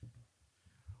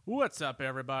What's up,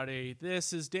 everybody?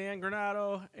 This is Dan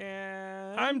Granado,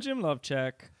 and I'm Jim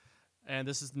Lovecheck. and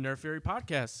this is the Nerd Fury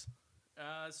Podcast.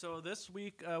 So this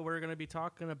week we're going to be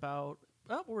talking about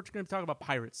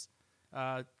pirates.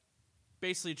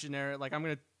 Basically generic. Like I'm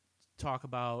going to talk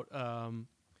about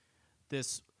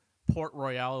this Port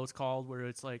Royale, it's called, where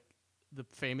it's like the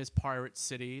famous pirate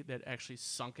city that actually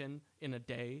sunken in a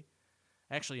day,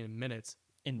 actually in minutes.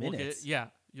 We'll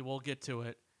get to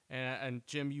it. And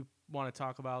Jim, you want to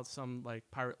talk about some like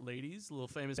pirate ladies, little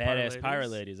famous Badass pirate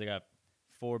ladies. I got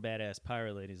 4 badass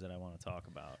pirate ladies that I want to talk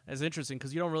about. That's interesting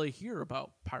because you don't really hear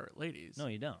about pirate ladies. No,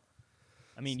 you don't.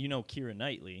 I mean, you know Keira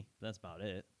Knightley. That's about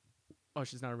it. Oh,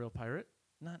 she's not a real pirate?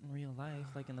 Not in real life,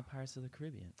 like in the Pirates of the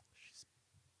Caribbean.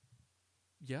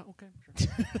 Yeah, okay, sure.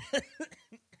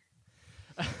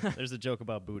 There's a joke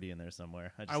about booty in there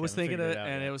somewhere. I was thinking it,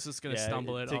 and it was just going to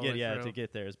stumble it all the way through. To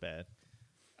get there is bad.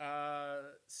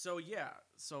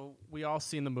 So we all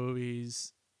seen the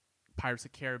movies, Pirates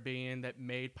of the Caribbean, that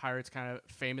made pirates kind of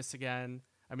famous again.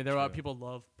 I mean, there are a lot of people who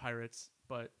love pirates,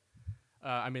 but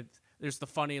I mean, there's the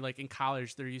funny, like in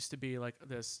college, there used to be like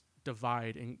this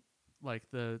divide in like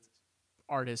the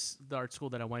art school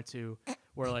that I went to,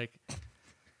 where like,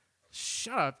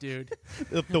 shut up, dude.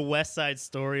 The West Side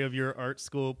Story of your art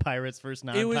school, pirates versus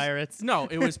non-pirates.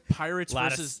 It was pirates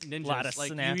versus ninjas. Lot of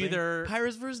like snapping. you either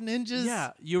pirates versus ninjas.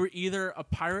 Yeah, you were either a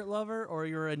pirate lover or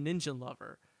you're a ninja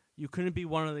lover. You couldn't be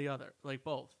one or the other, like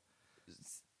both.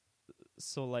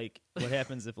 So, like, what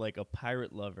happens if like a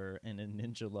pirate lover and a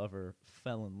ninja lover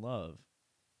fell in love?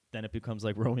 Then it becomes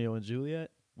like Romeo and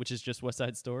Juliet, which is just West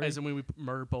Side Story. As in when we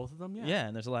murder both of them. Yeah. Yeah,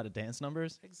 and there's a lot of dance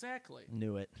numbers. Exactly.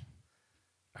 Knew it.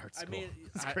 Art school. I mean,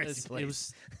 it's a crazy place. It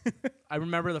was. I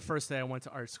remember the first day I went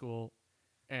to art school,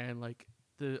 and like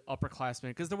the upperclassmen,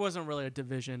 because there wasn't really a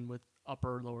division with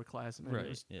upper and lower classmen.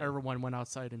 Right. Everyone went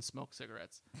outside and smoked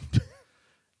cigarettes.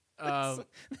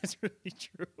 That's really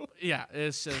true. Yeah,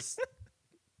 it's just.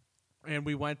 And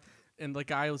we went, and the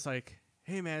guy was like,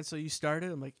 "Hey, man, so you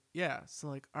started?" I'm like, "Yeah." So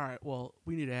like, all right, well,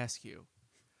 we need to ask you.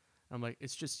 I'm like,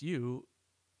 "It's just you,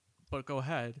 but go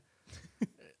ahead."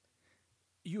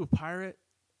 You a pirate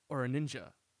or a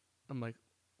ninja? I'm like,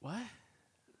 what?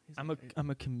 I'm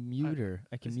a commuter.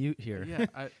 I commute here. Yeah,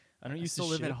 I don't used to to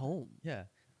live ship. at home. Yeah,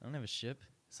 I don't have a ship.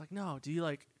 It's like, no. Do you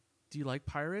like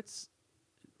pirates?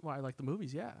 Well, I like the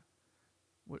movies. Yeah.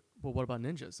 Well, what about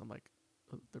ninjas? I'm like,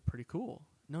 they're pretty cool.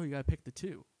 No, you gotta pick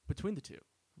between the two.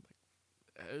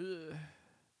 I'm like,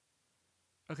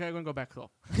 okay, I'm gonna go back home.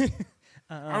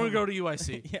 I'm gonna go to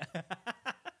UIC. Yeah.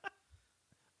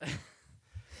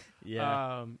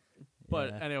 Yeah.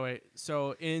 But anyway,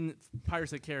 so in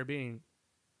Pirates of the Caribbean,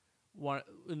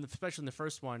 especially in the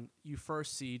first one, you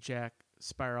first see Jack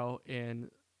Sparrow in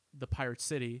the pirate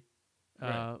city.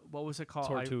 Right. What was it called?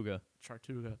 Tortuga.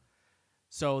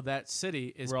 So that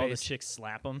city is where all the chicks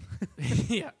slap them.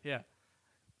 yeah.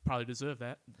 Probably deserve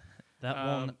that. That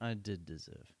one I did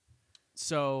deserve.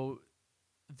 So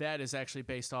that is actually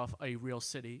based off a real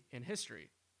city in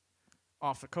history.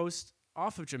 Off the coast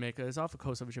of Jamaica.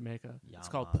 It's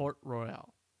called Port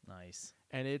Royale. Nice.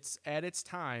 And it's at its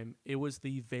time, it was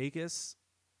the Vegas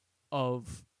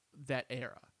of that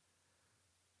era.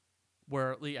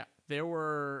 Where there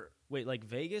were like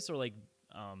Vegas or like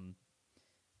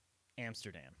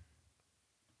Amsterdam?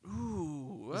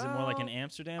 Ooh. Was it more like in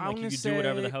Amsterdam? I'm Like you could do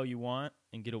whatever the hell you want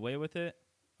and get away with it?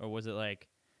 Or was it like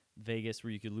Vegas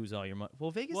where you could lose all your money?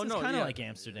 Well, Vegas is kind of like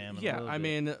Amsterdam. Yeah, I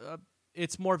mean,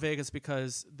 it's more Vegas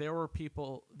because there were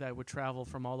people that would travel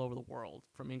from all over the world,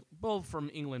 from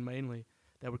England mainly,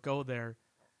 that would go there,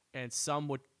 and some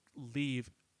would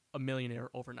leave a millionaire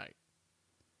overnight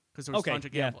because there was a bunch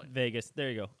of gambling. Yeah, Vegas.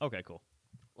 There you go. Okay, cool.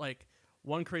 Like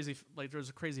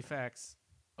there's crazy facts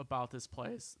about this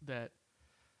place that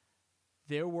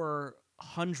there were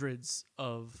hundreds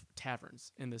of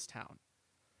taverns in this town.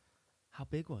 How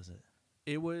big was it?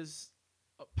 It was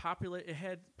it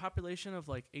had population of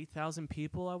like 8,000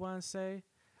 people, I want to say.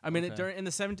 I mean, in the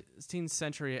 17th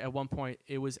century, at one point,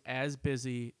 it was as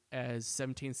busy as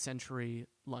 17th century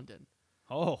London.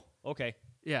 Oh, okay.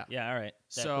 Yeah. Yeah, all right.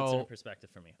 That so puts it in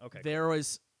perspective for me. Okay. There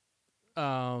was,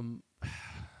 trying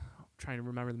to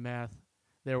remember the math,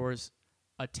 there was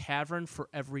a tavern for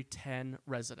every 10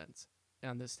 residents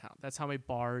in this town. That's how many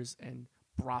bars and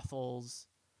brothels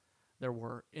there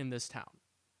were in this town.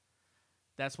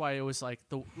 That's why it was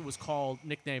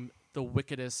nicknamed the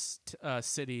wickedest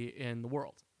city in the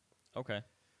world. Okay.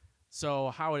 So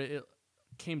how it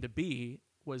came to be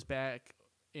was back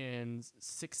in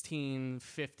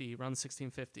 1650, around the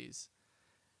 1650s.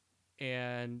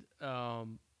 And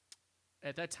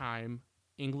at that time,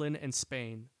 England and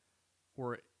Spain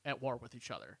were at war with each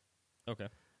other. Okay.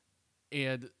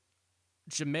 And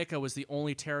Jamaica was the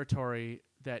only territory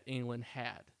that England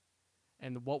had.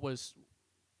 And what was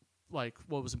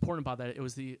important about that, it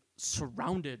was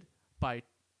surrounded by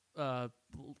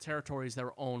territories that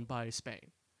were owned by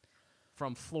Spain,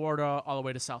 from Florida all the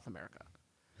way to South America,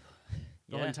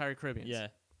 the whole entire Caribbean. Yeah,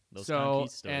 those So,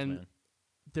 conquistadors, and man.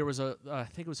 there was I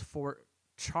think it was Fort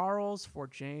Charles,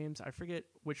 Fort James. I forget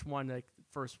which one like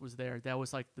first was there. That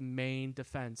was like the main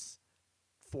defense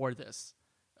for this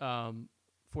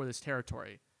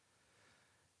territory.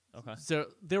 Okay. So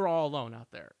they were all alone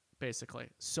out there, basically.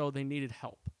 So they needed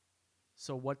help.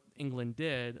 So what England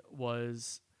did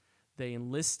was they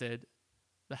enlisted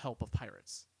the help of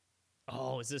pirates.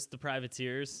 Oh, is this the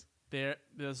privateers? This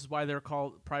is why they're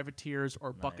called privateers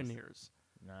or Nice. buccaneers.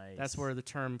 Nice. That's where the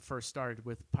term first started,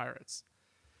 with pirates.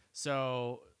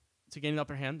 So to gain an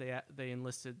upper hand, they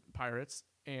enlisted pirates.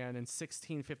 And in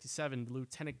 1657, the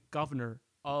lieutenant governor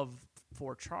of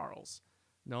Fort Charles,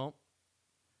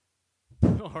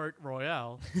 Port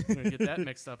Royal, I'm going to get that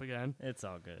mixed up again. It's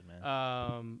all good,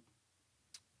 man.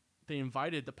 They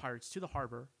invited the pirates to the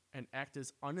harbor and act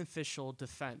as unofficial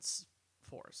defense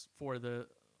force for the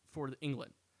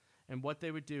England. And what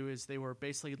they would do is they were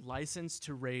basically licensed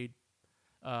to raid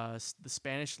the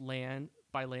Spanish land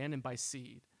and by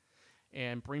sea,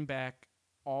 and bring back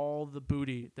all the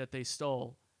booty that they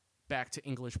stole back to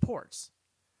English ports.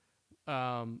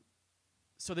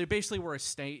 So they basically were a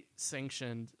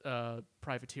state-sanctioned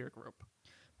privateer group.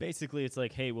 Basically, it's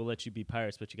like, hey, we'll let you be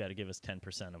pirates, but you got to give us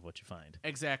 10% of what you find.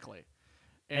 Exactly.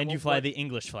 And you fly the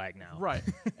English flag now. Right.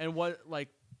 And what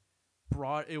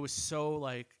brought it was so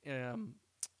I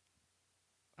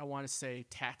want to say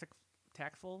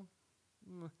tactful.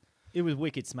 It was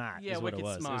wicked smart. Yeah, is what wicked it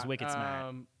was. smart. It was wicked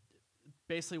smart.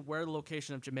 Basically, where the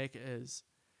location of Jamaica is,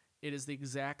 it is the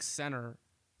exact center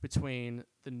between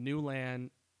the new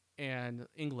land and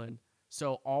England.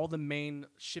 So all the main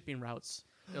shipping routes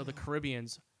of the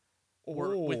Caribbeans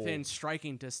were within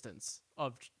striking distance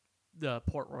of the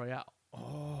Port Royal.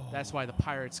 Oh. That's why the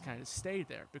pirates kind of stayed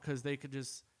there, because they could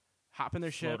just hop in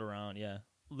their ship, Float around, yeah.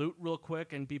 loot real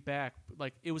quick, and be back.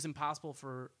 Like, it was impossible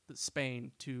for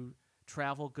Spain to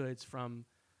travel goods from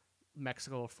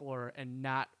Mexico or Florida and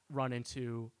not run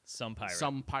into Some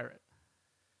pirate.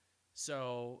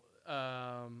 So,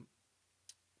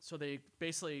 so they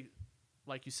basically,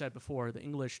 like you said before, the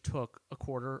English took a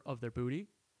quarter of their booty.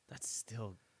 That's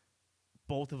still...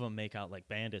 Both of them make out like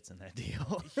bandits in that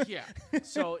deal. Yeah.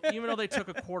 So even though they took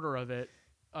a quarter of it,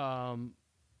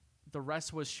 the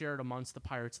rest was shared amongst the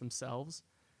pirates themselves.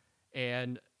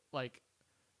 And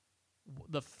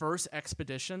the first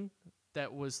expedition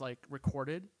that was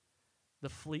recorded, the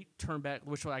fleet turned back,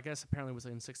 which I guess apparently was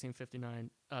in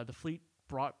 1659. The fleet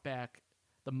brought back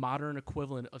the modern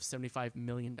equivalent of $75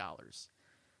 million.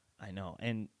 I know.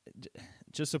 And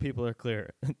just so people are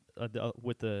clear,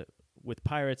 with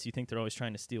pirates, you think they're always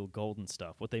trying to steal gold and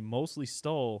stuff. What they mostly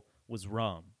stole was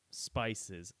rum,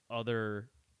 spices,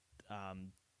 other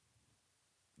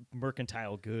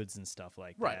mercantile goods and stuff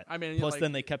like that. I mean, plus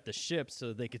then they kept the ships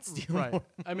so they could steal more.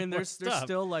 I mean, there's still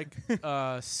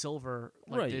silver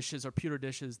Right. dishes or pewter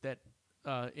dishes that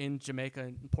in Jamaica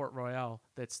and Port Royal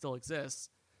that still exists.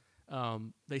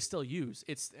 They still use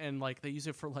they use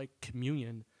it for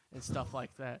communion and stuff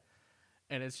like that.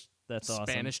 And it's That's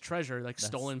Spanish awesome. treasure,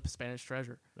 stolen Spanish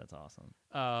treasure. That's awesome.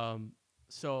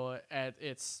 So at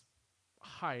its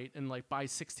height, and by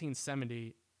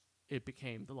 1670, it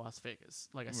became the Las Vegas,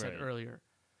 like I said Right. earlier.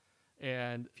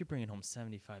 And If you're bringing home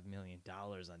 $75 million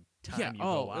on time you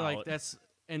go out, that's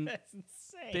and that's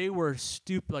insane. they were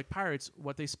stupid. Pirates,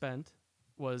 what they spent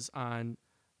was on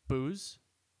booze,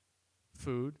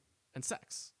 food, and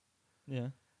sex. Yeah.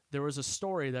 There was a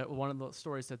story that one of the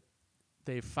stories that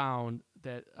they found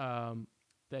that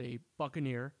that a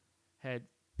buccaneer had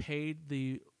paid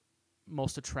the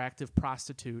most attractive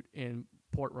prostitute in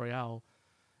Port Royal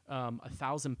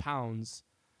 £1,000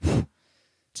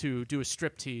 to do a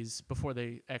striptease before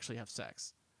they actually have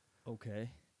sex. Okay.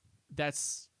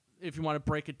 That's, if you want to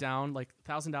break it down,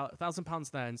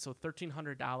 £1,000 then, so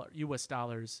 $1,300 US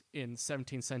dollars in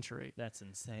 17th century. That's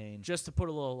insane. Just to put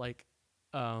a little I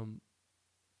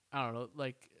don't know,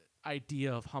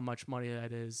 idea of how much money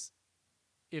that is.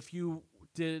 If you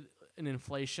did an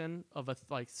inflation of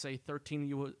say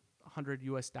 $1,300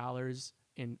 US dollars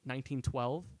in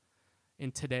 1912,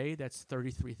 and today that's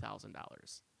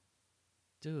 $33,000.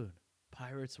 Dude,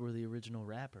 pirates were the original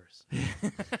rappers.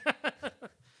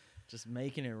 Just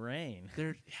making it rain.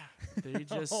 They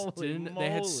just Holy didn't. They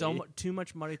had moly. too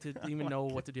much money to even know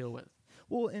what to deal with.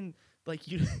 Well, and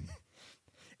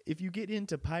if you get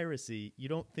into piracy, you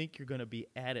don't think you're going to be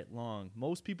at it long.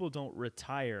 Most people don't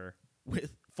retire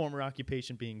with former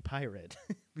occupation being pirate.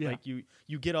 Yeah. Like you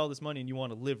get all this money and you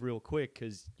want to live real quick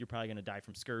because you're probably going to die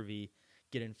from scurvy,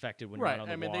 get infected when you're Right. out on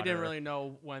the I mean, water. they didn't really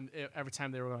know every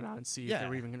time they were going out and see if they Yeah.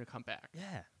 were even going to come back.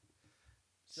 Yeah.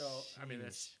 So, I mean,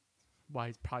 that's Sheesh.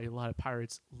 why probably a lot of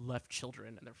pirates left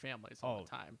children and their families all Oh. the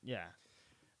time. Yeah.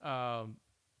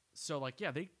 So like,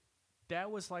 yeah,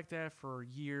 that was like that for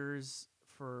years,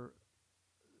 for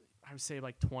I would say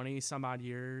like 20 some odd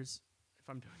years, if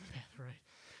I'm doing the math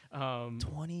right.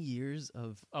 20 years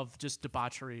of Just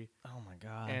debauchery. oh my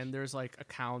god. And there's like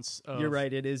accounts of You're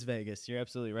right, it is Vegas. You're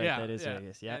absolutely right. That is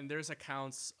Vegas. Yeah. And there's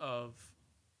accounts of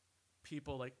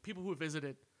people who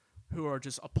visited who are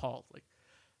just appalled. Like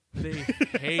they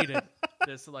hated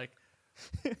this like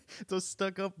Those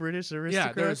stuck-up British yeah,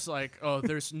 aristocrats. there's like, oh,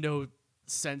 there's no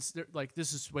sense. Like,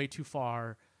 this is way too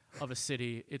far of a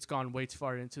city. It's gone way too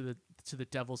far into the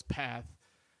devil's path.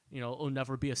 You know, it'll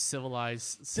never be a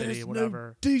civilized city There's or whatever.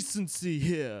 no decency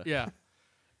here. Yeah,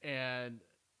 and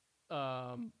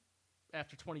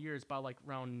after 20 years, about like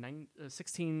around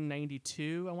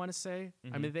 1692, I want to say.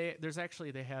 I mean, they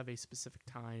have a specific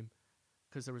time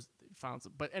because there was found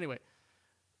some, but anyway,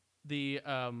 the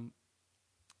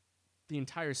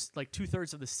entire like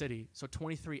 2/3 of the city, so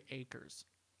 23 acres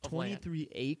of land 23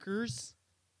 acres?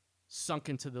 sunk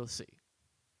into the sea.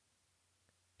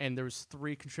 And there's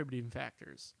 3 contributing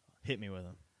factors. Hit me with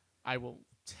them. I will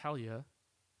tell you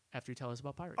after you tell us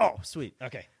about pirates. Oh, sweet.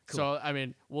 Okay. Cool. So I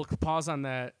mean, we'll pause on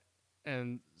that,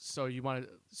 and so you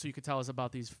could tell us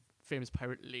about these famous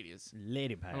pirate ladies.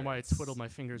 Lady I pirates. don't know why I twiddled my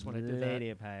fingers when I did that.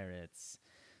 Lady pirates.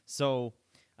 So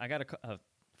I got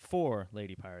 4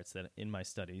 lady pirates that in my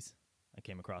studies I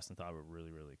came across and thought were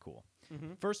really, really cool.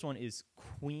 Mm-hmm. First one is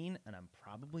Queen, and I'm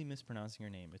probably mispronouncing her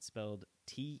name. It's spelled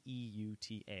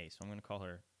Teuta, so I'm going to call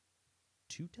her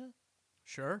Tuta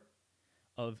Sure.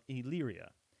 of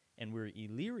Illyria. And where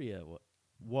Illyria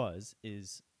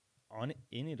is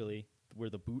in Italy, where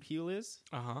the boot heel is.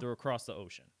 Uh-huh. They're across the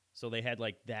ocean. So they had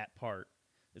like that part.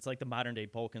 It's like the modern day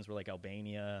Balkans where like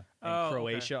Albania and Oh, okay.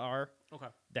 Croatia are. Okay.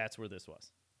 That's where this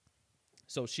was.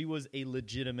 So she was a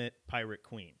legitimate pirate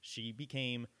queen. She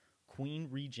became queen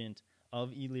regent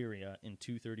of Illyria in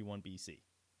 231 BC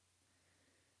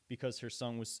because her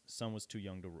son was too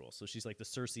young to rule. So she's like the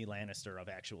Cersei Lannister of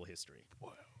actual history.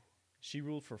 Wow. She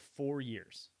ruled for 4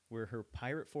 years, where her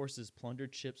pirate forces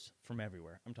plundered ships from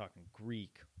everywhere. I'm talking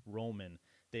Greek, Roman.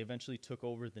 They eventually took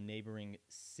over the neighboring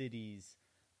cities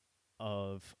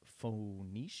of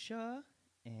Phoenicia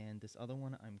and this other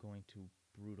one I'm going to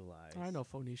brutalize. I know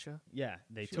Phoenicia. Yeah,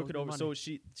 they She took owed it me over. money. So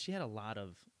she had a lot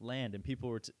of land, and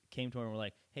people came to her and were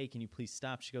like, "Hey, can you please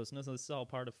stop?" She goes, "No, this is all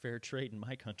part of fair trade in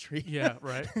my country." Yeah,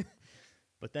 right.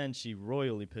 But then she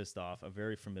royally pissed off a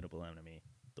very formidable enemy,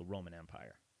 the Roman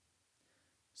Empire.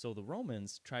 So the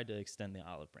Romans tried to extend the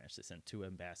olive branch. They sent 2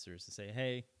 ambassadors to say,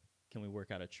 "Hey, can we work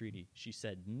out a treaty?" She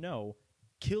said no,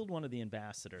 killed one of the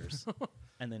ambassadors,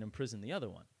 and then imprisoned the other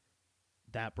one.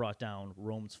 That brought down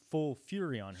Rome's full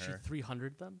fury on She her.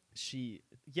 300 them?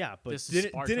 But This is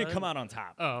Sparta? didn't come out on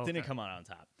top. Oh, Didn't okay. come out on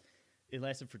top. It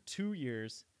lasted for 2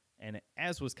 years, and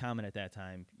as was common at that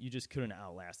time, you just couldn't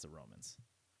outlast the Romans.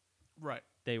 Right.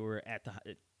 They were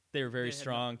they were very They had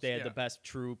strong. numbers, They had yeah. the best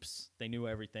troops. They knew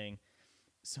everything.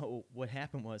 So what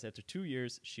happened was, after 2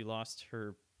 years, she lost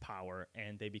her power,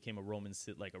 and they became a Roman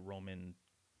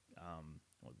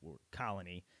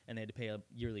colony, and they had to pay a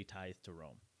yearly tithe to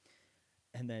Rome.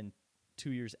 And then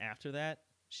 2 years after that,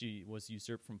 she was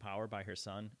usurped from power by her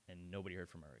son, and nobody heard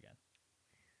from her again.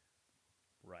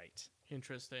 Right.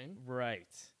 Interesting.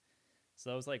 Right. So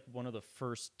that was like one of the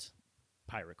first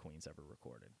pirate queens ever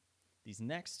recorded. These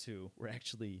next 2 were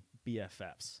actually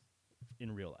BFFs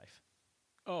in real life.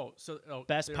 Oh, so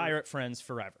Best they're- pirate friends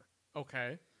forever.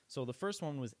 Okay. So the first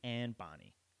one was Anne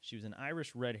Bonny. She was an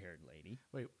Irish red-haired lady.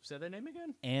 Wait, say that name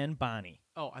again? Anne Bonny.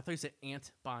 Oh, I thought you said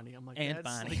Aunt Bonnie. I'm like, Aunt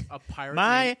that's Bonnie. like a pirate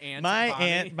My named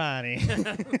Aunt Bonnie.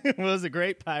 Bonny was a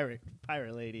great pirate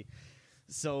lady.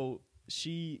 So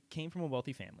she came from a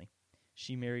wealthy family.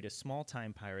 She married a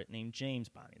small-time pirate named James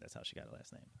Bonny. That's how she got her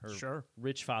last name. Her Sure.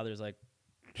 rich father's like,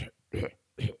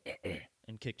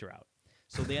 and kicked her out.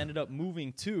 So they ended up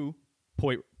moving to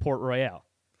Port Royal,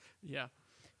 Yeah.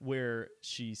 where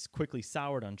she's quickly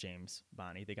soured on James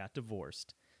Bonny. They got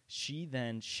divorced. She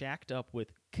then shacked up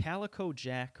with Calico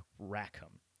Jack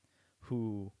Rackham,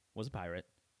 who was a pirate,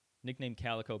 nicknamed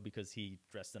Calico because he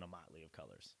dressed in a motley of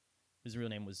colors. His real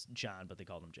name was John, but they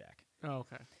called him Jack. Oh,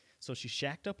 okay. So she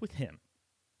shacked up with him,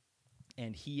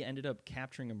 and he ended up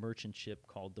capturing a merchant ship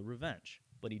called the Revenge.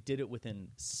 But he did it within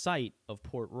sight of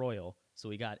Port Royal, so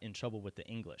he got in trouble with the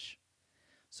English.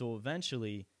 So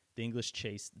eventually, The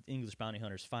English bounty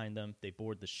hunters find them. They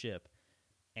board the ship.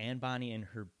 Anne Bonny and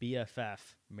her BFF,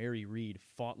 Mary Read,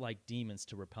 fought like demons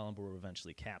to repel them, but were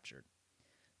eventually captured.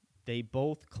 They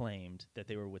both claimed that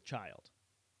they were with child,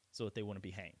 so that they wouldn't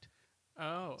be hanged.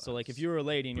 Oh. So, like, if you were a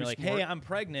lady and you're Bruce like, hey, Mort- I'm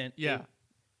pregnant, Yeah.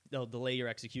 they'll delay your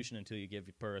execution until you give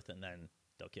birth, and then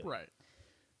they'll kill you. Right.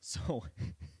 So,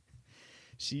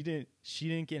 she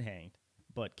didn't get hanged,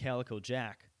 but Calico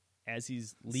Jack, as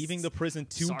he's leaving the prison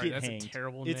to Sorry, get that's hanged, a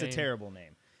terrible it's name. a terrible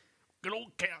name. Good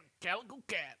old Calico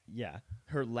Cat. Yeah.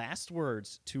 Her last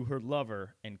words to her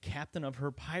lover and captain of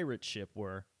her pirate ship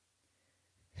were,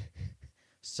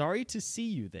 sorry to see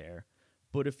you there,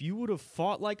 but if you would have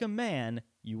fought like a man,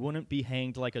 you wouldn't be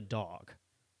hanged like a dog.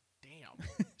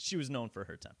 Damn. She was known for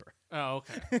her temper. Oh,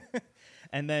 okay.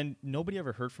 And then nobody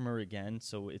ever heard from her again,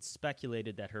 so it's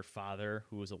speculated that her father,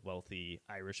 who was a wealthy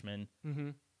Irishman, Mm-hmm.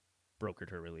 brokered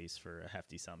her release for a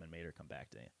hefty sum and made her come back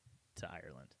to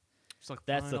Ireland. It's like,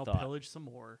 That's fine, the I'll thought. pillage some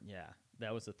more. Yeah,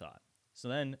 that was the thought. So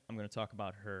then I'm going to talk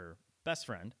about her best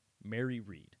friend, Mary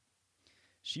Read.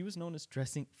 She was known as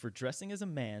dressing as a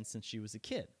man since she was a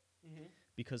kid,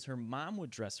 because her mom would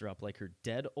dress her up like her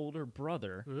dead older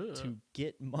brother Ugh. to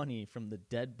get money from the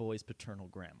dead boy's paternal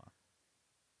grandma.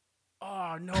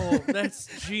 Oh, no. That's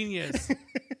genius.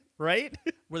 Right?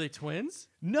 Were they twins?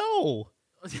 No.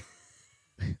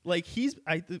 Like,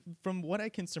 from what I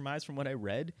can surmise from what I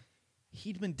read,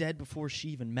 he'd been dead before she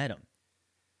even met him.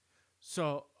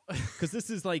 So, Because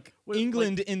this is like Wait,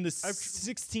 England like, in the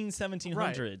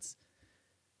 1700s.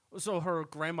 so her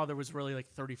grandmother was really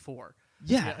like 34.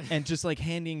 Yeah, and just like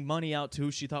handing money out to who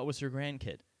she thought was her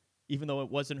grandkid, even though it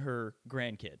wasn't her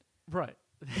grandkid. Right.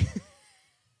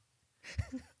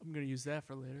 I'm going to use that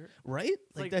for later. Right?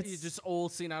 It's like you just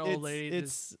old, senile old lady.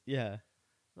 It's yeah.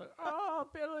 Like, oh,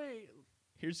 Billy.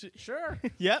 Here's Sure.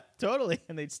 Yep, totally.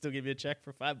 And they'd still give you a check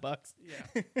for $5.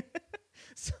 Yeah.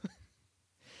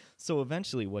 So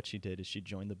eventually what she did is she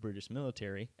joined the British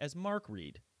military as Mark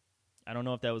Read. I don't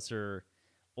know if that was her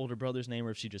older brother's name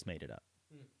or if she just made it up.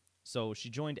 So she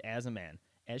joined as a man.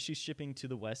 As she's shipping to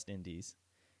the West Indies,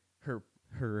 her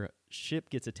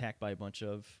ship gets attacked by a bunch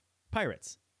of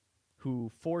pirates who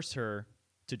force her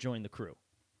to join the crew.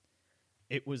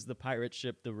 It was the pirate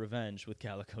ship The Revenge with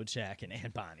Calico Jack and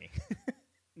Anne Bonny.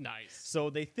 Nice. So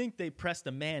they think they pressed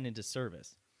a man into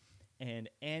service. And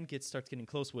Anne starts getting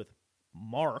close with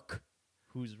Mark,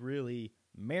 who's really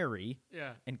Mary.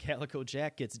 Yeah. And Calico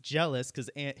Jack gets jealous because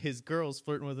his girl's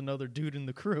flirting with another dude in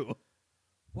the crew.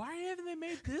 Why haven't they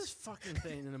made this fucking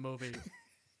thing in the movie?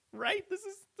 Right? This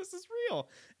is real.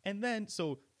 And then,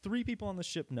 so 3 people on the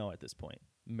ship know at this point.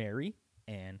 Mary,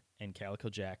 Anne, and Calico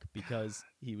Jack, because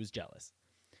he was jealous.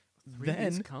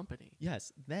 Three's company.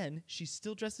 Yes, then she's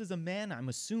still dressed as a man, I'm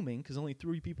assuming, because only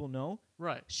 3 people know.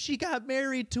 Right. She got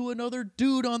married to another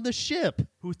dude on the ship.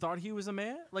 Who thought he was a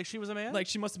man? Like she was a man? Like,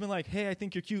 she must have been like, hey, I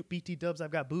think you're cute, BT dubs,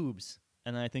 I've got boobs.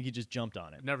 And then I think he just jumped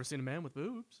on it. Never seen a man with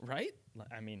boobs. Right?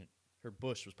 I mean, her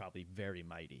bush was probably very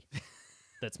mighty.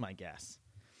 That's my guess.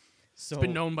 So, It's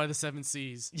been known by the 7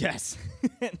 Seas. yes.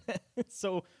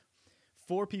 So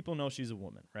 4 people know she's a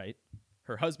woman, right?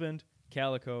 Her husband,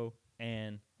 Calico,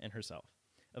 Anne, and herself.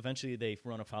 Eventually, they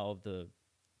run afoul of the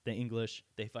English.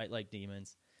 They fight like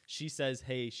demons. She says,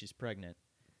 hey, she's pregnant.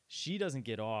 She doesn't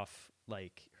get off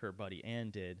like her buddy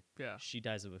Anne did. Yeah. She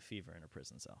dies of a fever in a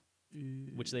prison cell,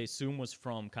 which they assume was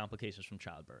from complications from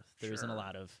childbirth. There isn't a Sure.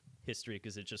 lot of history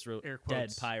because it just wrote Air dead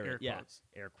quotes, pirate. air Yeah, quotes.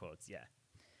 air quotes, yeah.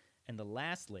 And the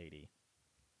last lady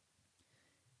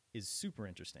is super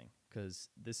interesting because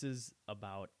this is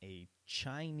about a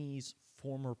Chinese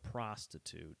former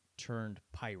prostitute turned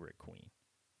pirate queen.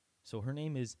 So her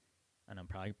name is, and I'm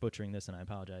probably butchering this and I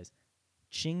apologize,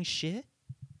 Qing Shi?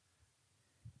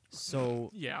 So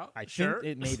Yeah. I sure. think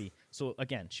it may be. So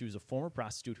again, she was a former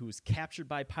prostitute who was captured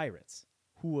by pirates,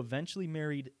 who eventually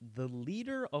married the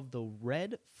leader of the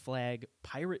Red Flag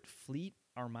Pirate Fleet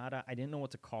Armada. I didn't know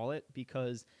what to call it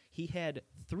because he had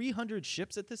 300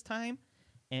 ships at this time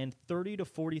and 30 to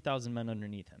 40,000 men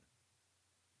underneath him.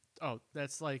 Oh,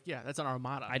 that's like, yeah, that's an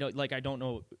armada. I don't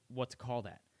know what to call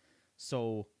that.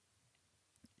 So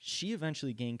she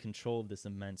eventually gained control of this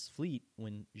immense fleet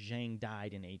when Zhang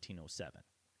died in 1807.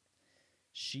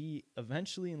 She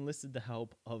eventually enlisted the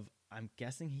help of, I'm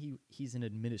guessing he's an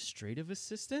administrative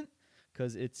assistant,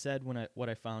 because it said what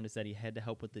I found is that he had to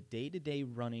help with the day-to-day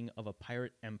running of a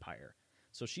pirate empire.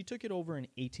 So she took it over in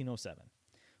 1807.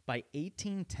 By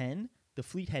 1810, the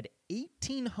fleet had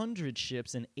 1,800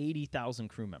 ships and 80,000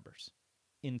 crew members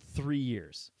in 3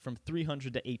 years, from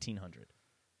 300 to 1,800.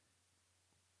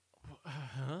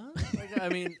 Huh? Like, I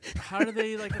mean, how do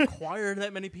they like acquire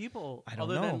that many people? I don't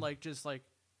other know. than like just like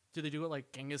Do they do it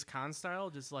like Genghis Khan style?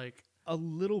 Just like A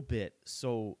little bit.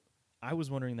 So I was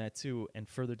wondering that too. And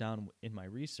further down in my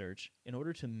research, in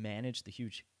order to manage the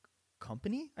huge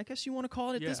company, I guess you want to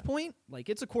call it at this Yeah. point, like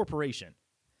it's a corporation,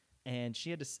 and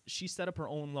she set up her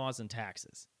own laws and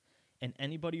taxes, and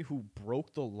anybody who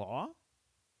broke the law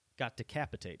got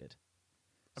decapitated.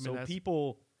 I mean, So that's-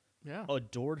 people yeah.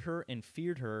 adored her and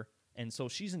feared her, and so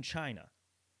she's in China.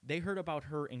 They heard about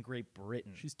her in Great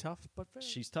Britain. She's tough but fair.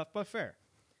 She's tough but fair.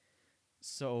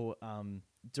 So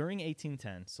during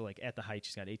 1810, so like at the height,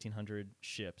 she's got 1,800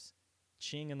 ships.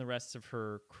 Qing and the rest of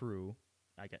her crew,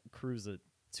 crew's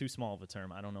too small of a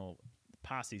term. I don't know.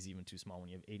 Posse's even too small when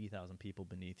you have 80,000 people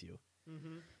beneath you.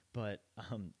 Mm-hmm. But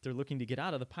they're looking to get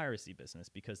out of the piracy business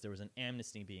because there was an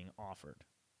amnesty being offered.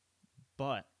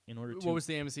 But in order to What was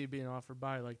the amnesty being offered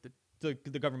by? Like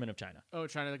the government of China,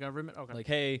 China, the government? Okay. like,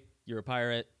 hey, you're a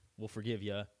pirate, we'll forgive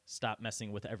you. Stop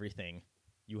messing with everything.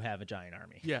 You have a giant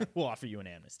army. Yeah. We'll offer you an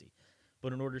amnesty.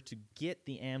 But in order to get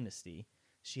the amnesty,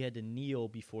 she had to kneel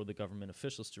before the government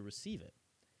officials to receive it.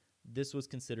 This was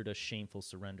considered a shameful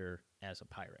surrender as a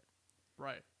pirate.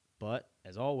 Right. But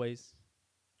as always,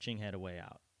 Qing had a way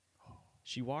out.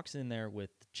 She walks in there with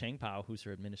Cheng Pao, who's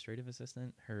her administrative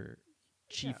assistant, her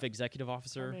chief Yeah. executive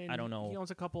officer. mean, I don't He know.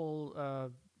 owns a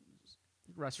couple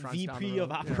restaurants. down the VP of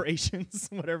road. Yeah. operations,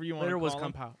 whatever you want Later to was call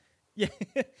him. Kung Pao. Yeah.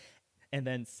 And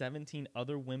then 17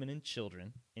 other women and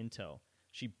children in tow.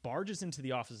 She barges into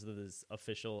the office of this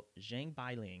official, Zhang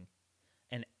Bailing,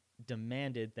 and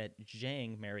demanded that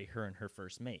Zhang marry her and her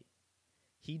first mate.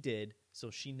 He did, so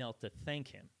she knelt to thank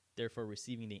him, therefore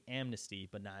receiving the amnesty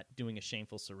but not doing a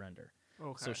shameful surrender.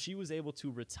 Okay. So she was able to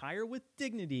retire with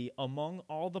dignity among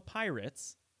all the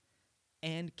pirates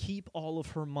and keep all of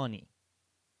her money.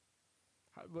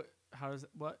 How does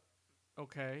what?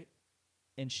 Okay.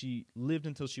 And she lived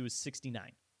until she was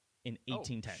 69 in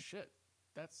 1810. Oh, shit.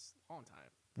 That's a long time.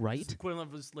 Right? It's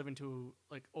equivalent of us living to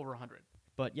like over 100.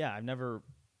 But yeah, I've never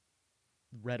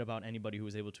read about anybody who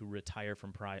was able to retire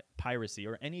from piracy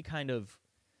or any kind of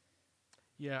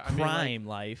Yeah, crime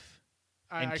life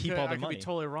and keep all I their could money. be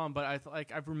totally wrong, but I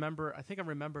think I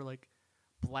remember like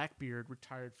Blackbeard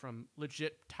retired from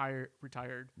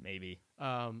retired. Maybe.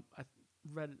 I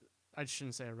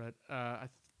shouldn't say I read. I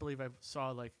believe I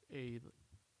saw like a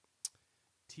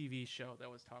TV show that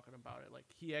was talking about it. Like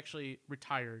he actually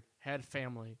retired, had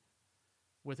family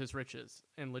with his riches,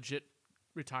 and legit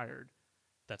retired.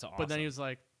 That's awesome. But then he was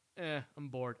like, I'm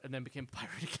bored, and then became a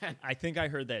pirate again. I think I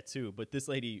heard that too. But this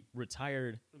lady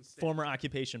retired, And stayed- former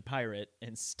occupation pirate,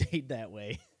 and stayed that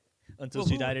way until Well,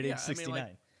 she who- died at yeah, age I mean, 69.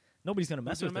 like, Nobody's going to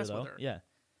mess who's with gonna her, mess though. with her? Yeah.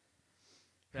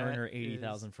 Her and her That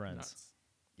 80,000 is friends. nuts.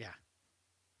 Yeah.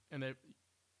 And they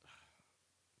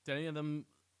did any of them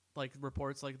like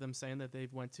reports like them saying that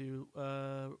they've went to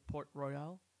Port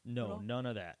Royal? No, all? none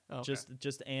of that. Oh, okay.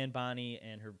 Just Anne Bonny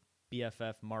and her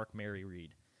BFF Mark Mary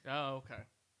Reed. Oh, okay.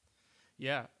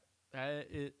 Yeah,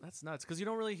 that's nuts because you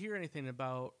don't really hear anything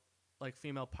about like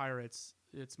female pirates.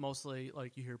 It's mostly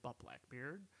like you hear about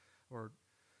Blackbeard or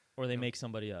Or they No. make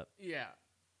somebody up yeah.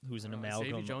 who's an Is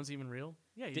amalgam. Davy Jones even real?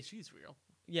 Yeah, Di- she's real.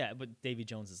 Yeah, but Davy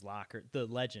Jones is Locker. The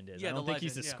legend is. Yeah, I the don't think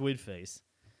he's a legend, yeah. squid face.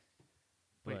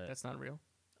 Wait, But that's not real.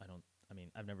 I mean,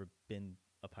 I've never been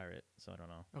a pirate, so I don't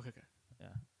know. Okay. Yeah.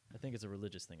 I think it's a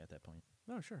religious thing at that point.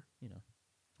 Oh, sure. You know.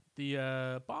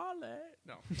 The ballet.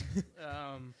 No.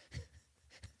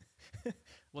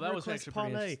 Well, that was Request actually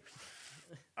pretty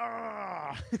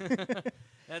parlay. interesting.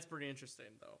 That's pretty interesting,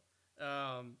 though.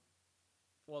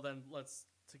 Well, then let's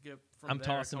to get from I'm there,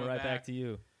 tossing it going right back to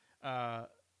you.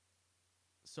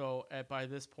 So by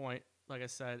this point, like I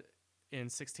said, in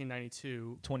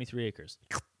 1692, 23 acres.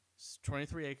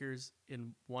 23 acres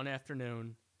in one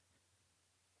afternoon,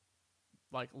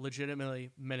 like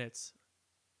legitimately minutes,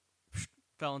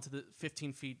 fell into the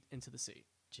 15 feet into the sea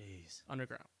Jeez.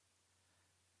 underground.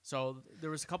 So there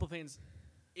was a couple things.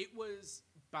 It was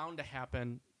bound to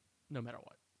happen no matter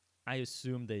what. I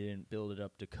assume they didn't build it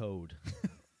up to code.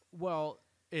 Well,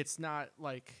 it's not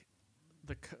like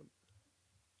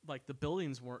the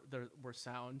buildings were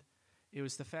sound. It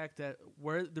was the fact that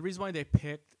the reason why they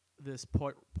picked this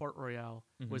Port Royal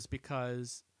was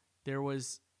because there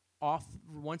was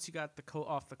once you got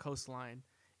off the coastline,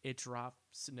 it dropped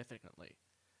significantly,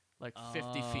 like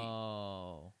 50 feet,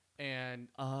 Oh. and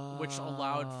which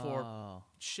allowed for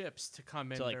ships to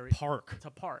come in To like very park.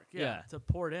 to park, Yeah. to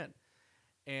port in,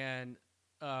 and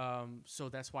so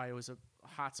that's why it was a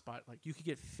hot spot. Like you could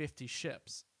get 50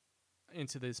 ships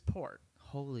into this port.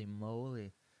 Holy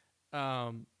moly.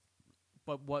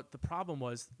 But what the problem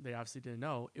was, they obviously didn't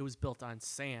know, it was built on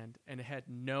sand and it had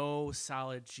no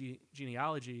solid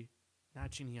genealogy.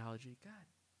 Not genealogy.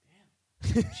 God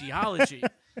geology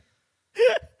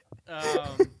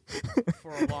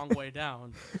for a long way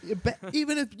down.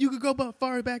 Even if you could go as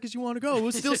far back as you want to go, it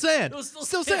was still sand. It was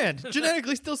still sand.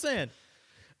 Genetically still sand.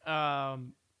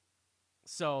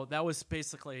 So that was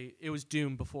basically, it was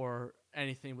doomed before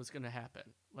anything was going to happen.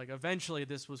 Like, eventually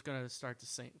this was going to start to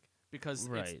sink because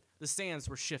the sands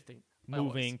were shifting.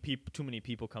 Moving, too many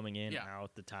people coming in, Yeah.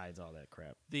 out, the tides, all that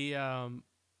crap. The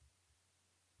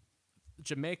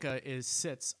Jamaica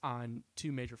sits on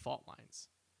two major fault lines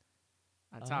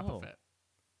on top of it.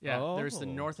 Yeah, there's the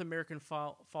North American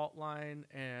fault line,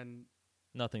 and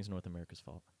nothing's North America's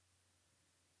fault.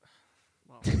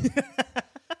 Well,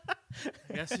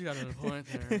 I guess you got a point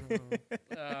there.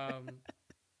 I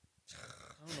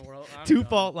don't know where else. Two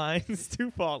fault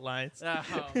lines.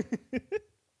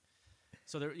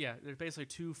 So there's basically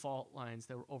two fault lines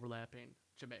that were overlapping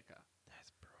Jamaica.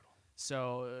 That's brutal.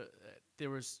 So there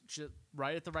was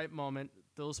right at the right moment,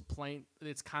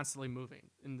 it's constantly moving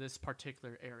in this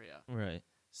particular area. Right.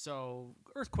 So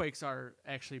earthquakes are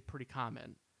actually pretty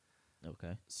common.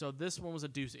 Okay. So this one was a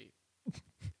doozy.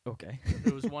 Okay.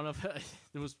 It was one of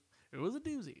it was a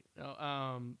doozy.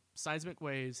 Seismic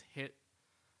waves hit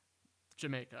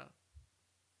Jamaica.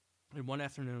 In one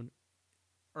afternoon,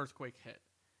 earthquake hit,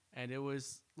 and it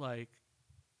was like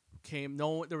there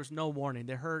was no warning.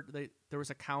 There was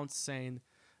accounts saying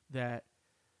that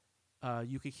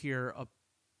you could hear a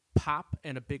pop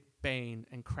and a big bang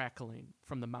and crackling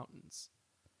from the mountains.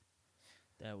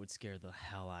 That would scare the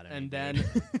hell out of me. And then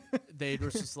they were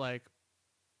just like,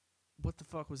 what the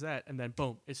fuck was that? And then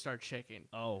boom, it started shaking.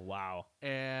 Oh, wow.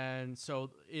 And so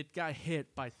it got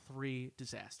hit by 3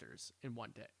 disasters in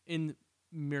one day, in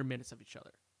mere minutes of each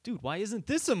other. Dude, why isn't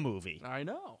this a movie? I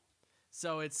know.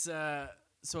 So it's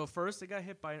so first it got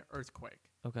hit by an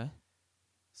earthquake. Okay.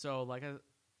 So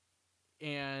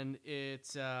and it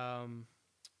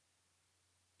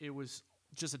was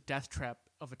just a death trap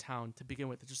of a town to begin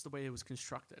with, just the way it was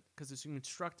constructed, because it's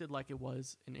constructed like it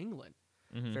was in England.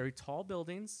 Mm-hmm. Very tall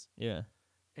buildings, yeah,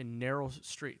 and narrow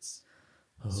streets.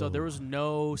 So there was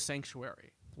no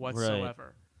sanctuary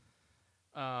whatsoever.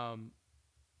 Right.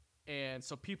 And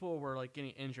so people were like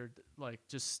getting injured, like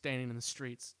just standing in the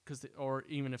streets, or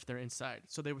even if they're inside.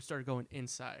 So they would start going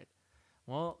inside.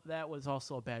 Well, that was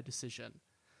also a bad decision,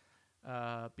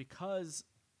 because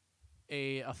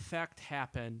a effect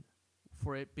happened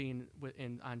for it being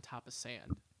on top of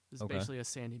sand. It's basically a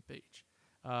sandy beach.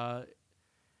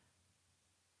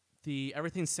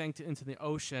 Everything sank into the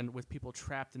ocean with people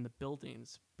trapped in the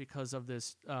buildings because of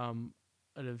this an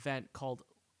event called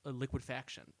a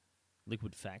liquefaction.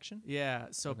 Liquefaction? Yeah.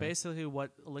 So basically,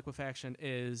 what a liquefaction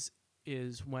is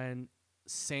when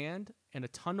sand and a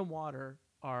ton of water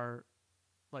are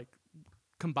like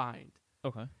combined.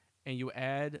 Okay. And you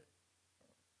add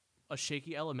a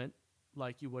shaky element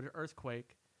like you would an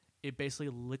earthquake. It basically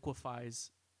liquefies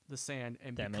the sand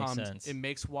and makes sense. It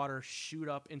makes water shoot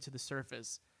up into the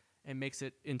surface and makes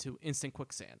it into instant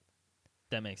quicksand.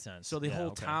 That makes sense. So the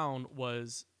whole town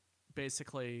was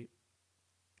basically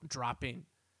dropping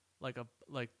like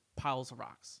piles of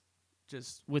rocks,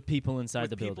 just with people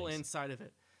inside the buildings. People inside of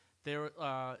it. There,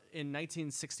 in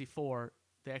 1964,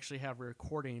 they actually have a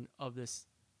recording of this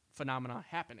phenomena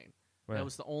happening. Right. That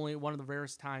was one of the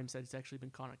rarest times that it's actually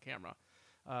been caught on camera.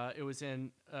 It was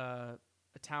in a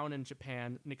town in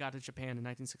Japan, Niigata, Japan, in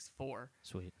 1964.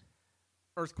 Sweet.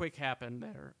 Earthquake happened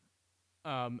there.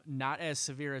 Not as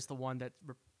severe as the one that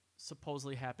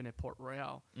supposedly happened at Port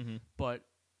Royal, but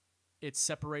it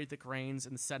separated the grains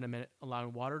and the sediment,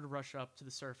 allowing water to rush up to the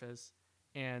surface,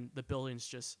 and the buildings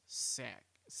just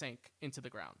sank into the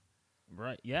ground.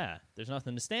 Right, yeah. There's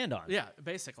nothing to stand on. Yeah,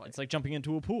 basically. It's like jumping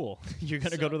into a pool. You're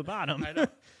going to go to the bottom. I know.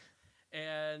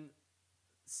 And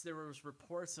there was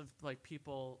reports of like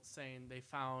people saying they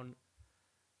found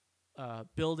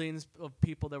buildings of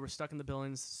people that were stuck in the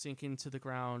buildings sinking to the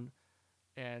ground,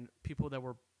 and people that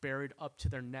were buried up to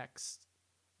their necks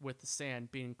with the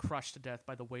sand being crushed to death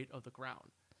by the weight of the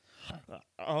ground.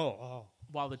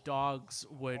 While the dogs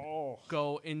would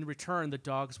go, in return, the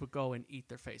dogs would go and eat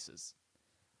their faces.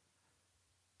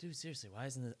 Dude, seriously, why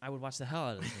isn't this? I would watch the hell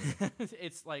out of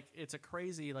this. It's a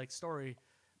crazy like story.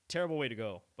 Terrible way to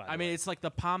go, by the way. I mean, it's like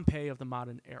the Pompeii of the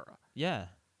modern era. Yeah.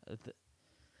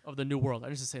 Of the new world. I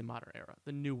didn't just say modern era.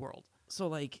 The new world. So,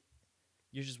 like,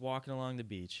 you're just walking along the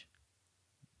beach.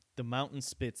 The mountain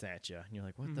spits at you. And you're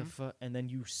like, what the fuck? And then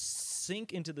you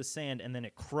sink into the sand, and then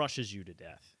it crushes you to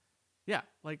death. Yeah.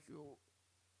 Like,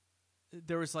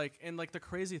 there was, like... And, like, the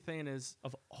crazy thing is...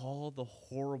 Of all the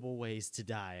horrible ways to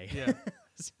die. Yeah.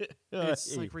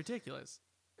 It's, like, ridiculous.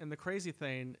 And the crazy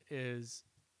thing is...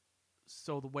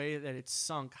 So the way that it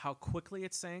sunk, how quickly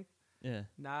it sank, Yeah.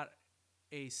 Not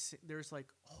there's like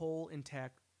whole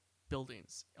intact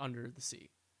buildings under the sea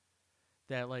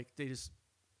that like they just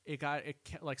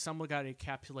like someone got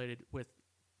encapsulated with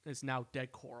is now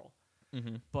dead coral.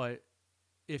 Mm-hmm. But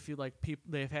if you like people,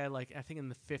 they've had like I think in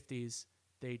the 50s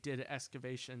they did an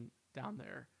excavation down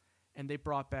there, and they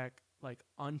brought back like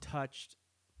untouched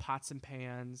pots and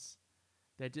pans.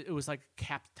 It was like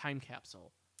time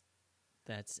capsule.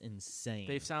 That's insane.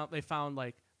 They found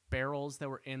like barrels that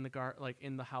were in the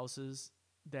in the houses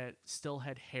that still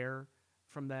had hair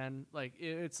from then. Like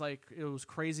it's like it was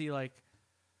crazy. Like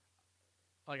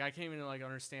I can't even like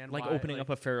understand. Like why, opening up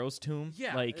a pharaoh's tomb.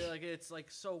 Yeah, Like it's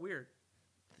like so weird.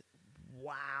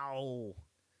 wow.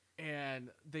 And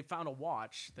they found a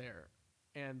watch there,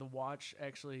 and the watch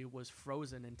actually was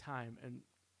frozen in time. And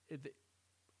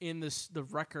in the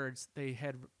records,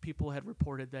 people had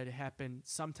reported that it happened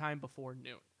sometime before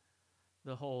noon.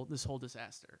 This whole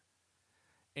disaster,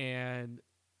 and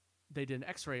they did an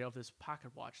X-ray of this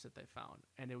pocket watch that they found,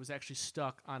 and it was actually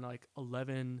stuck on like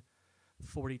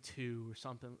 11:42 or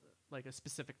something, like a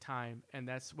specific time, and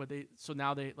that's what they. So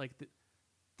now they're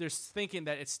thinking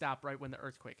that it stopped right when the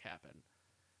earthquake happened.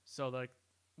 So like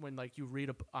when like you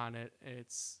read up on it,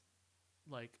 it's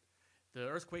like the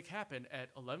earthquake happened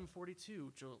at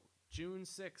 11:42 June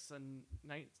 6th and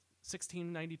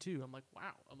 1692. I'm like,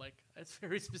 wow. I'm like, that's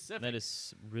very specific. That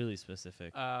is really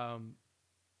specific.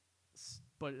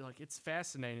 But like it's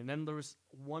fascinating. And then there was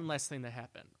one last thing that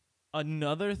happened.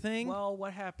 Another thing? Well,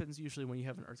 what happens usually when you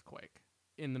have an earthquake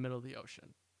in the middle of the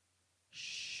ocean?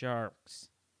 Sharks.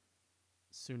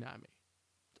 Tsunami.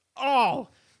 Oh,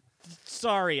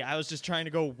 sorry. I was just trying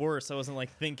to go worse. I wasn't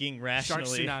like thinking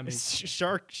rationally. Shark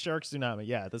tsunami. Shark tsunami.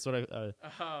 Yeah, that's what I.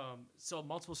 So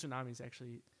multiple tsunamis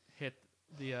actually hit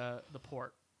the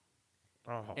port,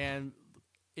 Oh. and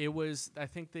it was. I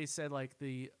think they said like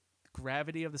the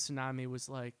gravity of the tsunami was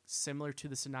like similar to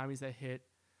the tsunamis that hit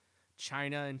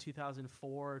China in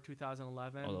 2004 or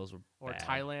 2011. Oh, those were or bad.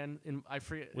 Thailand. I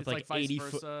forget. With it's like vice 80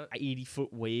 versa.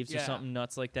 80-foot waves or Yeah. something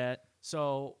nuts like that.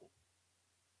 So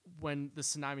when the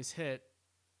tsunamis hit,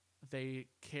 they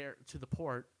to the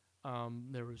port.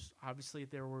 There were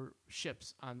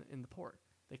ships in the port.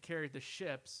 They carried the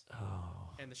ships,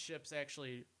 and the ships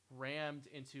actually rammed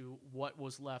into what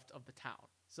was left of the town.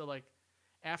 So like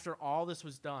after all this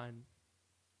was done,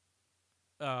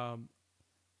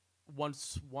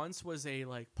 once was a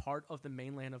like part of the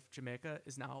mainland of Jamaica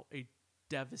is now a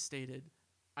devastated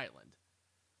island.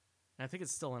 And I think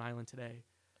it's still an island today.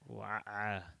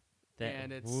 Wow.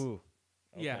 And it's woo.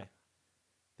 Okay. yeah.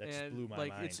 That just blew my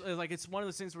like mind. it's one of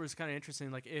those things where it's kind of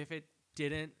interesting. Like if this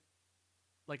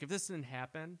didn't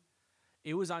happen,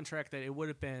 it was on track that it would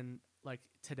have been like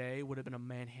today would have been a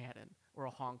Manhattan or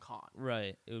a Hong Kong.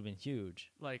 Right. It would have been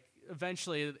huge. Like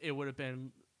eventually it would have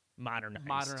been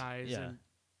Modernized. Yeah. and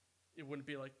it wouldn't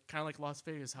be like kind of like Las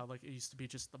Vegas, how like it used to be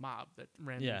just the mob that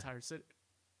ran the Yeah. entire city.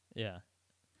 Yeah.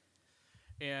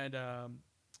 And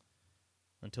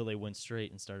Until they went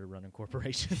straight and started running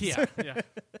corporations. yeah.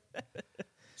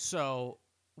 So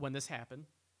when this happened,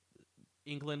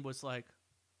 England was like,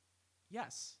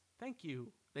 yes, thank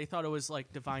you. They thought it was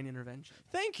like divine intervention.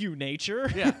 Thank you, nature.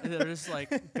 Yeah, they're just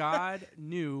like, God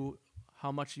knew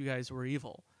how much you guys were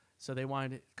evil, so they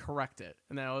wanted to correct it.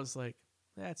 And then I was like,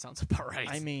 that sounds about right.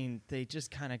 I mean, they just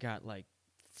kind of got like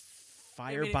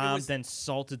mean, it firebombed, was- then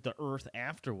salted the earth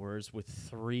afterwards with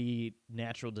 3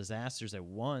 natural disasters at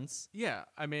once. Yeah,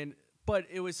 I mean, but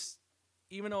it was,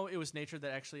 even though it was nature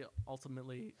that actually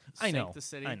ultimately I sank know. the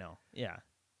city. I know. Yeah.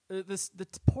 The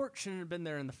port shouldn't have been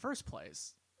there in the first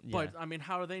place. Yeah. But I mean,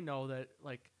 how do they know that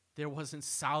like there wasn't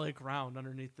solid ground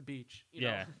underneath the beach? You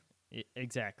know?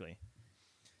 Exactly.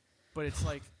 But it's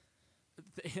like,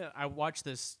 I watched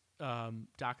this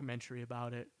documentary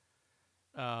about it.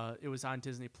 It was on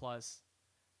Disney Plus,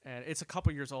 and it's a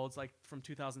couple years old. It's like from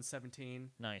 2017.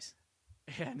 Nice.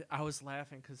 And I was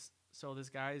laughing because this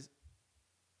guy's,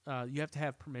 you have to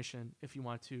have permission if you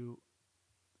want to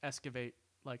excavate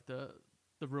like the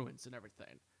ruins and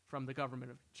everything from the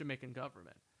Jamaican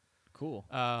government. Cool.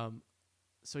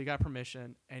 So he got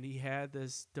permission, and he had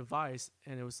this device,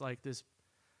 and it was like this.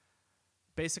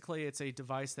 Basically, it's a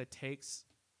device that takes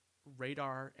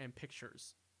radar and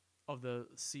pictures of the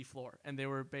sea floor, and they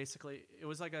were basically. It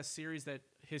was like a series that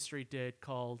History did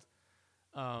called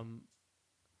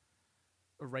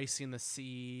 "Erasing the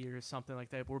Sea" or something like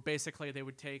that. Where basically they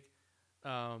would take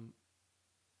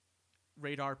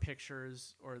radar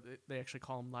pictures, or they actually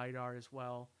call them LiDAR as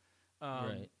well,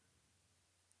 Right.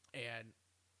 and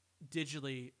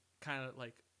digitally kind of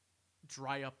like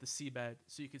dry up the seabed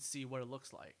so you could see what it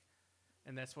looks like.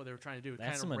 and that's what they were trying to do.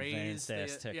 That's some kind of raise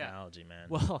advanced ass yeah. technology, man.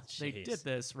 Well, they Jeez. did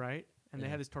this right, and they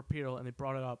Yeah. had this torpedo, and they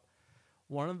brought it up.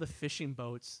 One of the fishing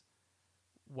boats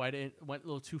went a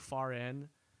little too far in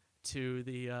to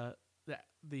the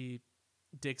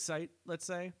dig site, let's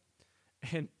say,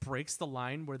 and breaks the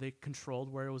line where they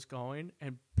controlled where it was going,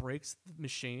 and breaks the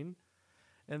machine,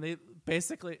 and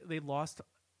they lost,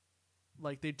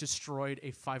 like they destroyed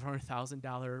a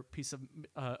 $500,000 piece of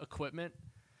equipment,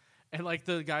 and like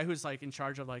the guy who's like in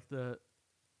charge of like the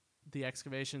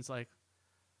excavations like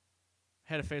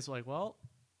had a face like, well,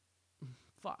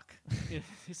 fuck.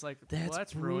 He's like, well,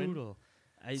 that's ruined. brutal.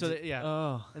 So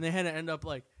and they had to end up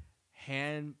like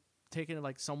taking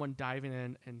like someone diving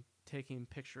in and taking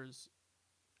pictures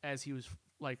as he was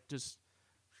like just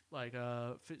like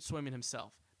swimming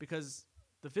himself, because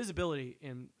the visibility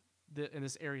in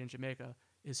this area in Jamaica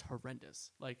is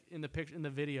horrendous. Like in the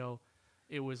video,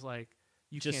 it was like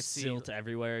you just can't see silt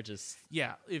everywhere. Just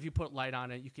yeah, if you put light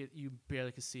on it, you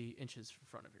barely could see inches in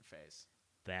front of your face.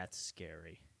 that's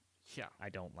scary. Yeah, I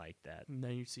don't like that. and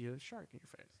then you see a shark in your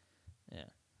face. Yeah.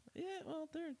 Yeah. Well,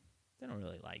 they don't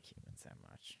really like humans that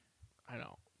much. I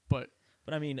know, but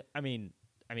But I mean,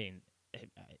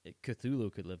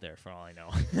 Cthulhu could live there for all I know.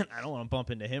 I don't want to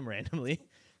bump into him randomly.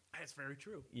 that's very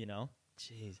true. You know?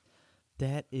 Jeez.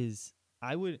 That is.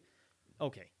 I would.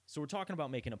 Okay, so we're talking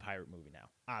about making a pirate movie now,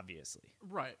 obviously.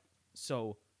 Right.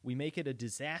 So we make it a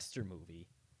disaster movie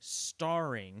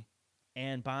starring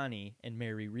Anne Bonny and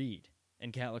Mary Reed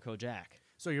and Calico Jack.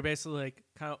 So you're basically like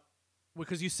kind of,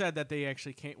 because you said that they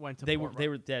actually went to They Port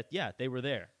were that yeah, they were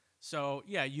there. So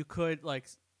yeah, you could like,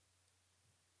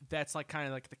 that's like kind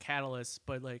of like the catalyst,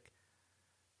 but like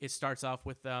it starts off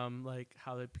with them like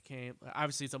how they became.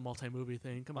 Obviously, it's a multi-movie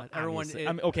thing. Come on, everyone. Obviously.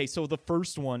 Okay, so the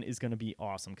first one is going to be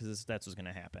awesome because that's what's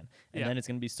going to happen, and Yeah. then it's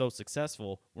going to be so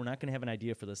successful. We're not going to have an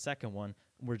idea for the second one.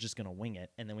 We're just going to wing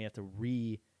it, and then we have to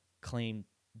reclaim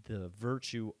the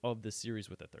virtue of the series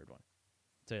with the third one.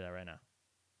 I'll tell you that right now.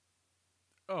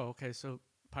 Oh, okay. So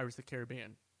Pirates of the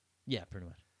Caribbean, Yeah, pretty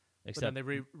much. but Except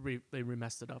then they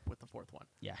remessed it up with the fourth one.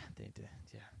 yeah, they did.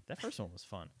 Yeah, that first one was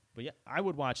fun. But yeah, I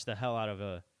would watch the hell out of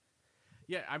a.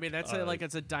 Yeah, I mean that's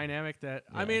it's a dynamic that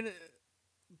I Yeah. mean,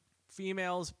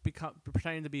 females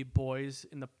pretending to be boys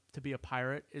to be a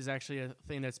pirate is actually a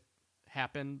thing that's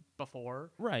happened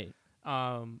before. Right.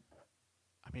 I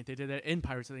mean they did that in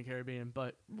Pirates of the Caribbean,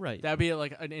 but Right. that'd be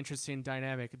like an interesting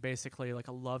dynamic, basically like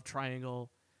a love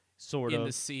triangle Sort in of.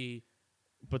 the sea.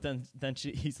 But then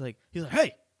he's like,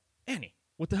 hey, Annie,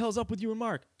 what the hell's up with you and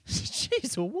Mark?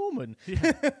 She's a woman.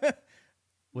 Yeah.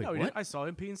 Wait, No, what? I saw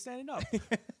him peeing standing up.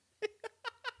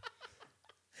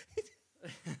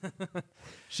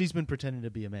 She's been pretending to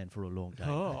be a man for a long time.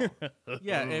 Oh,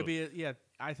 yeah,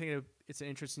 I think it's an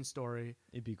interesting story,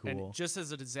 It'd be cool. and just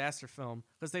as a disaster film,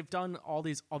 because they've done all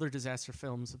these other disaster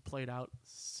films that played out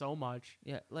so much.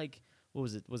 Yeah, like what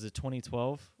was it? Was it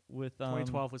 2012 with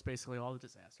 2012 was basically all the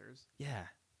disasters. Yeah,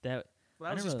 that. Well,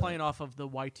 I that was never just really- playing off of the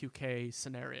Y2K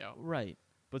scenario. Right.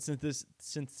 But since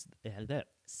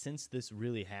this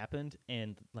really happened,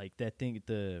 and like that thing,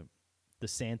 the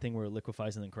sand thing where it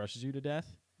liquefies and then crushes you to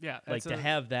death, Yeah, like to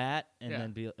have that and yeah.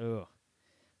 then be oh,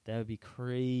 that would be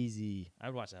crazy.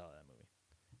 I'd watch the hell out of that movie.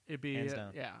 it'd be hands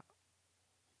down. yeah,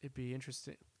 it'd be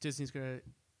interesting. Disney's gonna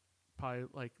probably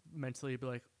like mentally be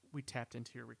like, we tapped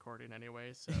into your recording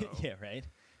anyway, so Yeah, right.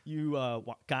 You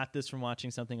got this from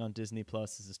watching something on Disney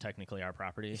Plus. This is technically our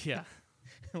property. yeah.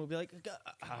 We'll be like,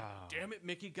 Damn it,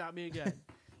 Mickey got me again.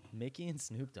 Mickey and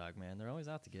Snoop Dogg, man, they're always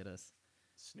out to get us.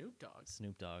 Snoop Dogg.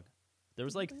 Snoop Dogg. There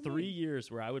was like 3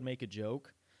 years where I would make a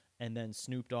joke, and then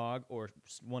Snoop Dogg or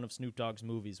one of Snoop Dogg's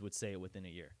movies would say it within a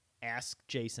year. Ask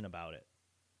Jason about it.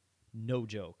 No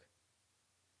joke.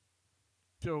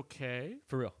 Okay.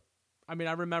 For real. I mean,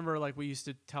 I remember like we used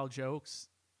to tell jokes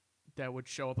that would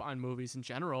show up on movies in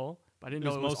general, but I didn't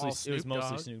know it was all Snoop mostly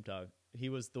Dogg. Snoop Dogg. He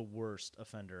was the worst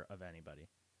offender of anybody.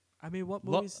 I mean, what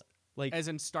movies? Like As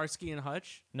in Starsky and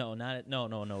Hutch? no.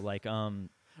 Like it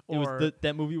Or was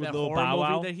that movie with that Lil horror Bow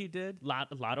Wow. movie that he did?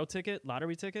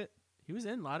 Lottery ticket. He was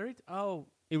in Lottery? Oh.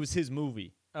 It was his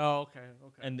movie. Oh, okay.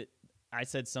 And I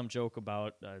said some joke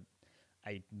about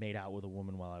I made out with a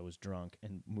woman while I was drunk,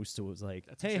 and Musta was like,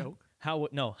 That's a "Hey, joke? how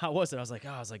was it?" I was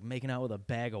like, making out with a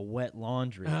bag of wet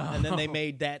laundry," and then they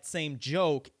made that same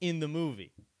joke in the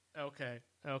movie. Okay.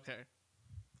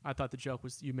 I thought the joke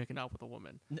was you making out with a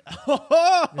woman.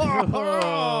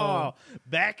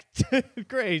 Back to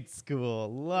grade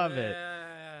school, love it.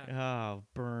 Yeah. Oh,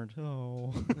 burned.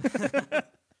 Oh,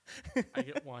 I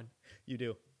get one you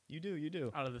do.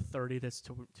 out of the 30 that's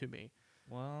to me.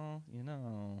 Well,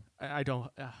 I don't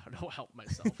help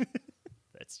myself.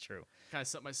 that's true. Kind of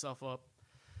set myself up.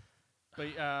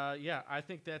 But yeah, I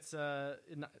think that's a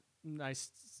nice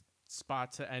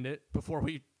spot to end it before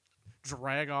we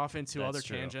drag off into That's other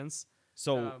true. tangents.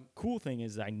 So cool thing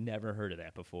is I never heard of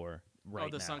that before.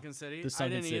 Right the now. Sunken City. The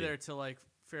Sunken I didn't City. either till like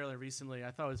fairly recently.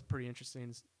 I thought it was pretty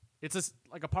interesting. It's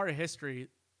like a part of history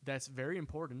that's very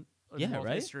important. Yeah,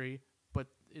 right? History, but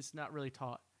it's not really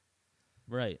taught.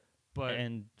 Right. But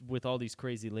And with all these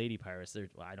crazy lady pirates,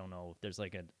 I don't know. There's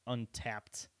like an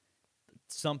untapped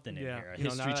something in here. A you know,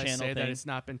 History now that I Channel say thing. that it's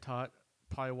not been taught.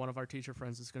 Probably one of our teacher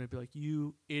friends is going to be like,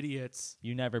 "You idiots."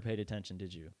 You never paid attention,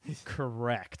 did you?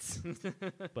 Correct.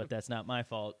 But that's not my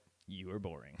fault. You were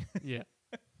boring. Yeah.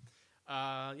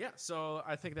 Yeah. So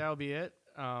I think that'll be it.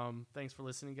 Thanks for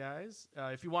listening, guys.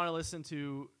 If you want to listen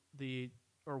to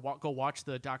go watch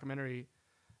the documentary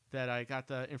that I got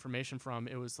the information from,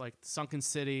 it was like Sunken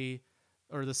City,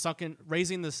 or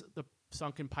raising the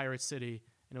sunken pirate city,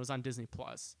 and it was on Disney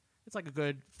Plus. It's like a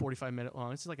good 45-minute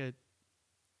long. It's like a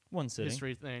One sitting.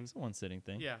 history thing. It's a one sitting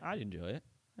thing. Yeah. I'd enjoy it.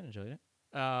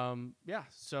 Yeah.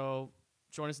 So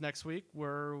join us next week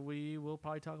where we will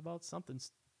probably talk about something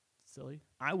silly.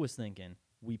 I was thinking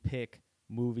we pick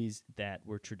movies that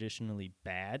were traditionally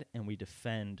bad and we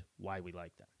defend why we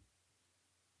like them.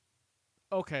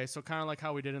 Okay, so kind of like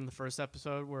how we did in the first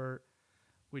episode where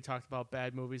we talked about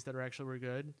bad movies that were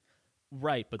good.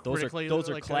 Right, but those Critically, are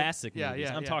like, classic yeah, movies.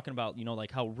 yeah, I'm yeah. talking about,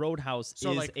 like how Roadhouse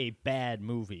So, is like- a bad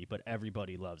movie, but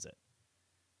everybody loves it.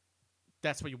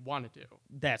 That's what you want to do.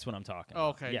 That's what I'm talking Oh,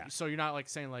 about. okay. Yeah. So you're not like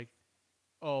saying like,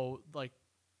 oh, like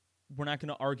We're not going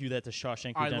to argue that The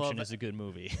Shawshank I love Redemption it. is a good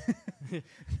movie. we're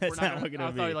That's not what I we're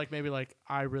going to thought be. like maybe like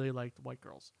I really liked White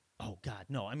Girls. Oh, God,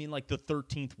 no. I mean, like The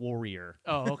 13th Warrior,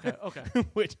 Oh, okay, okay.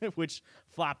 which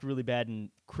flopped really bad and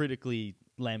critically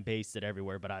lambasted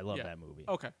everywhere, but I love Yeah. that movie.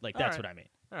 Okay. Like, All that's right. what I mean.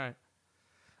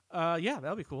 All right. Yeah,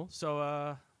 that'll be cool.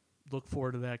 So look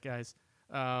forward to that, guys.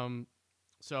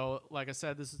 So like I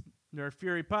said, this is Nerd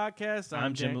Fury Podcast.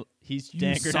 I'm Jim. Dan- He's You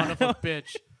Dan son of a Granado.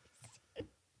 bitch.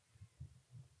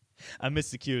 I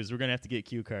missed the cues. We're going to have to get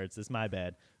cue cards. That's my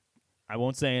bad. I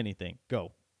won't say anything.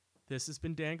 Go. This has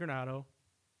been Dan Granado.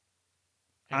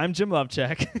 I'm Jim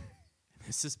Lovecheck.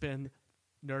 This has been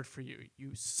Nerd for You.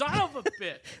 You son of a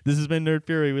bitch. This has been Nerd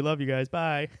Fury. We love you guys.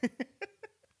 Bye.